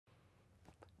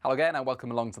Hello again and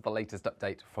welcome along to the latest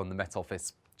update from the Met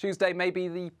Office. Tuesday may be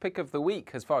the pick of the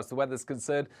week as far as the weather's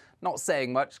concerned. Not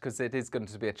saying much because it is going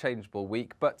to be a changeable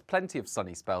week, but plenty of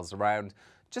sunny spells around.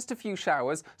 Just a few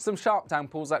showers, some sharp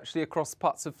downpours actually across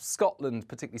parts of Scotland,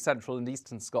 particularly central and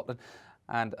eastern Scotland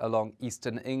and along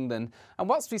eastern England. And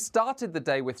whilst we started the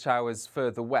day with showers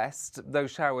further west, those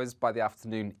showers by the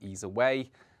afternoon ease away.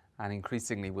 And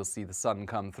increasingly we'll see the sun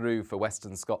come through for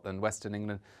western Scotland, western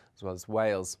England as well as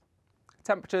Wales.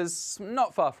 Temperatures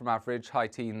not far from average, high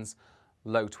teens,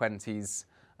 low 20s,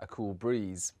 a cool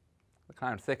breeze. The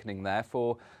cloud thickening there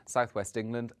for southwest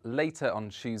England later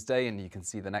on Tuesday, and you can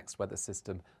see the next weather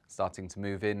system starting to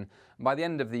move in. And by the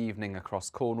end of the evening across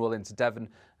Cornwall into Devon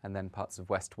and then parts of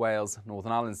West Wales.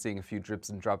 Northern Ireland seeing a few dribs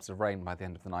and drabs of rain by the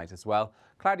end of the night as well.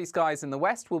 Cloudy skies in the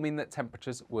west will mean that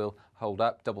temperatures will hold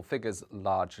up, double figures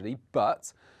largely,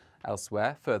 but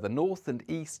elsewhere, further north and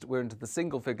east, we're into the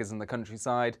single figures in the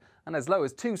countryside and as low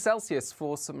as 2 Celsius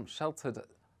for some sheltered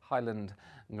Highland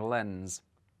glens.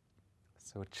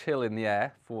 So a chill in the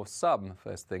air for some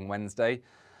first thing Wednesday,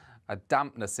 a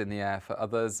dampness in the air for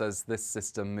others as this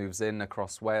system moves in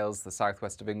across Wales, the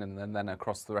southwest of England and then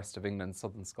across the rest of England,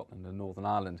 southern Scotland and Northern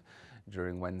Ireland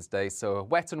during Wednesday. So a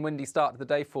wet and windy start to the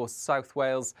day for South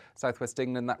Wales, southwest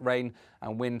England, that rain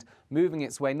and wind moving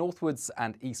its way northwards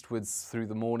and eastwards through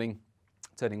the morning,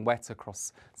 turning wet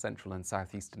across central and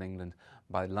southeastern England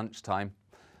by lunchtime.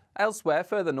 Elsewhere,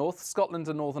 further north, Scotland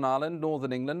and Northern Ireland,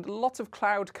 Northern England, a lot of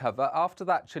cloud cover. After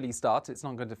that chilly start, it's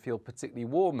not going to feel particularly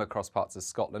warm across parts of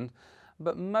Scotland,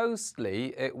 but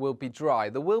mostly it will be dry.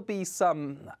 There will be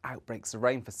some outbreaks of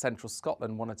rain for central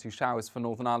Scotland, 1 or 2 showers for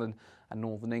Northern Ireland and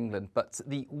Northern England, but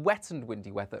the wet and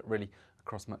windy weather really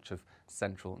across much of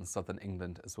central and southern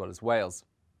England as well as Wales.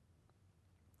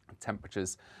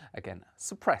 Temperatures, again,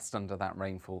 suppressed under that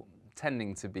rainfall,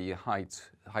 tending to be high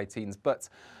teens, but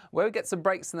where we get some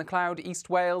breaks in the cloud, East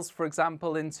Wales, for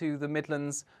example, into the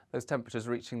Midlands, those temperatures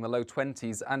reaching the low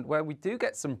 20s, and where we do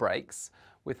get some breaks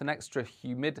with an extra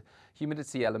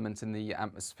humidity element in the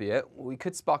atmosphere, we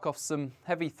could spark off some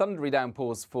heavy thundery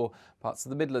downpours for parts of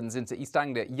the Midlands into East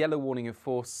Anglia. Yellow warning of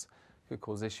force could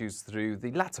cause issues through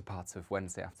the latter part of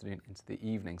Wednesday afternoon into the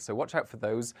evening, so watch out for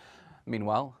those.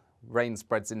 Meanwhile, rain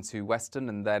spreads into western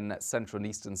and then central and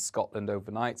eastern Scotland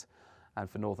overnight. And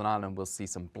for Northern Ireland, we'll see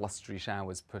some blustery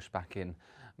showers push back in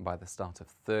by the start of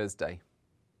Thursday.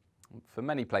 For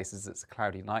many places, it's a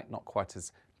cloudy night, not quite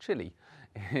as chilly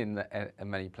in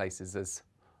many places as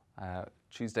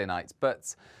Tuesday night.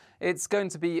 But it's going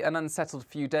to be an unsettled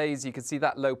few days. You can see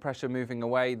that low pressure moving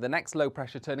away. The next low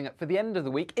pressure turning up for the end of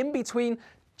the week. In between,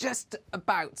 just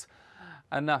about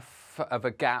enough of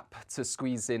a gap to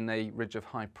squeeze in a ridge of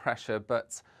high pressure.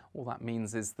 But all that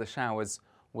means is the showers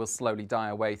will slowly die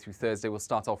away through Thursday. We'll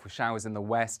start off with showers in the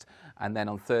west, and then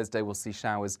on Thursday we'll see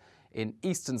showers in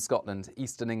eastern Scotland,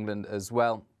 eastern England as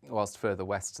well, whilst further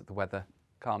west the weather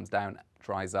calms down,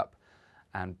 dries up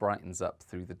and brightens up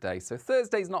through the day. So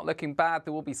Thursday's not looking bad.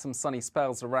 There will be some sunny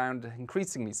spells around,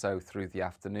 increasingly so through the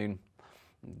afternoon.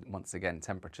 Once again,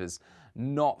 temperatures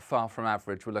not far from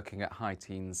average. We're looking at high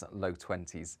teens, low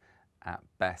 20s at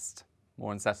best.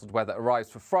 More unsettled weather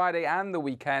arrives for Friday and the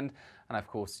weekend. And of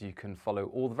course, you can follow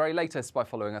all the very latest by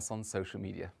following us on social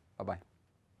media. Bye-bye.